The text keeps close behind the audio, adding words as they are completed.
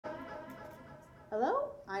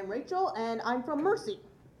Hello, I'm Rachel, and I'm from Mercy.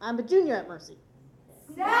 I'm a junior at Mercy.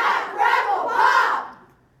 Snap, crackle, pop!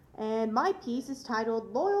 And my piece is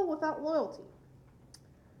titled Loyal Without Loyalty.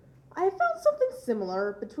 I have found something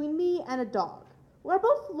similar between me and a dog. We're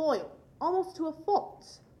both loyal, almost to a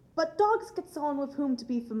fault. But dogs get someone with whom to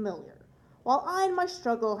be familiar, while I in my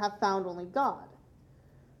struggle have found only God.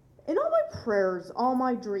 In all my prayers, all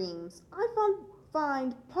my dreams, I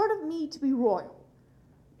find part of me to be royal.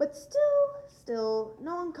 But still,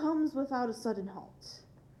 no one comes without a sudden halt.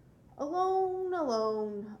 Alone,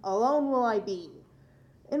 alone will I be.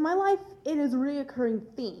 In my life, it is a reoccurring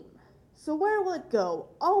theme. So where will it go,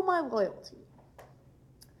 all my loyalty?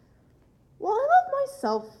 While I love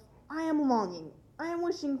myself, I am longing. I am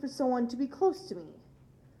wishing for someone to be close to me.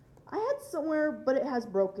 I had somewhere, but it has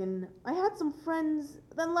broken. I had some friends,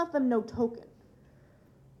 then left them no token.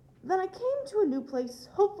 Then I came to a new place,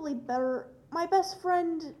 hopefully better. My best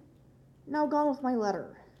friend, now gone with my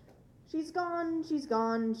letter. She's gone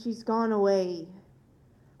away.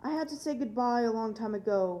 I had to say goodbye a long time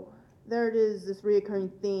ago. There it is, this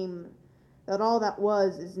reoccurring theme, that all that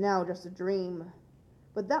was is now just a dream.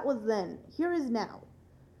 But that was then, here is now.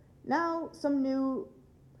 Now, some new,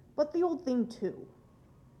 but the old theme too.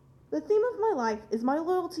 The theme of my life is my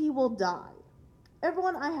loyalty will die.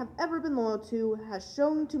 Everyone I have ever been loyal to has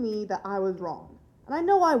shown to me that I was wrong. And I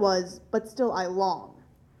know I was, but still I long.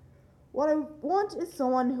 What I want is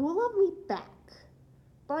someone who will love me back.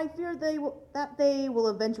 But I fear that they will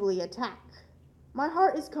eventually attack. My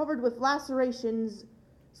heart is covered with lacerations,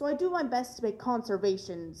 so I do my best to make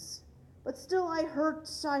conservations. But still I hurt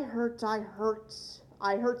some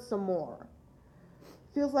more.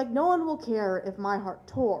 Feels like no one will care if my heart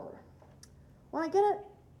tore. When I get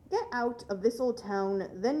out of this old town,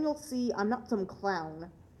 then you'll see I'm not some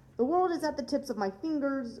clown. The world is at the tips of my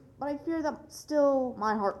fingers, but I fear that still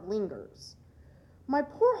my heart lingers. My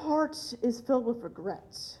poor heart is filled with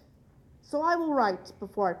regret, so I will write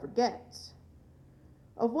before I forget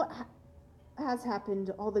of what has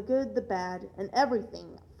happened, all the good, the bad, and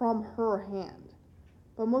everything from her hand.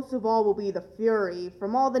 But most of all will be the fury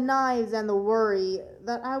from all the knives and the worry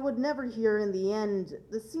that I would never hear in the end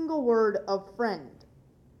the single word of friend.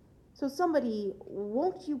 So somebody,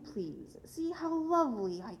 won't you please see how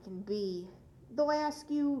lovely I can be? Though I ask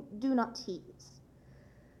you, do not tease.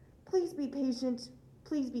 Please be patient,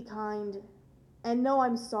 please be kind, and know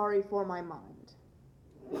I'm sorry for my mind.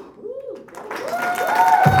 Woo!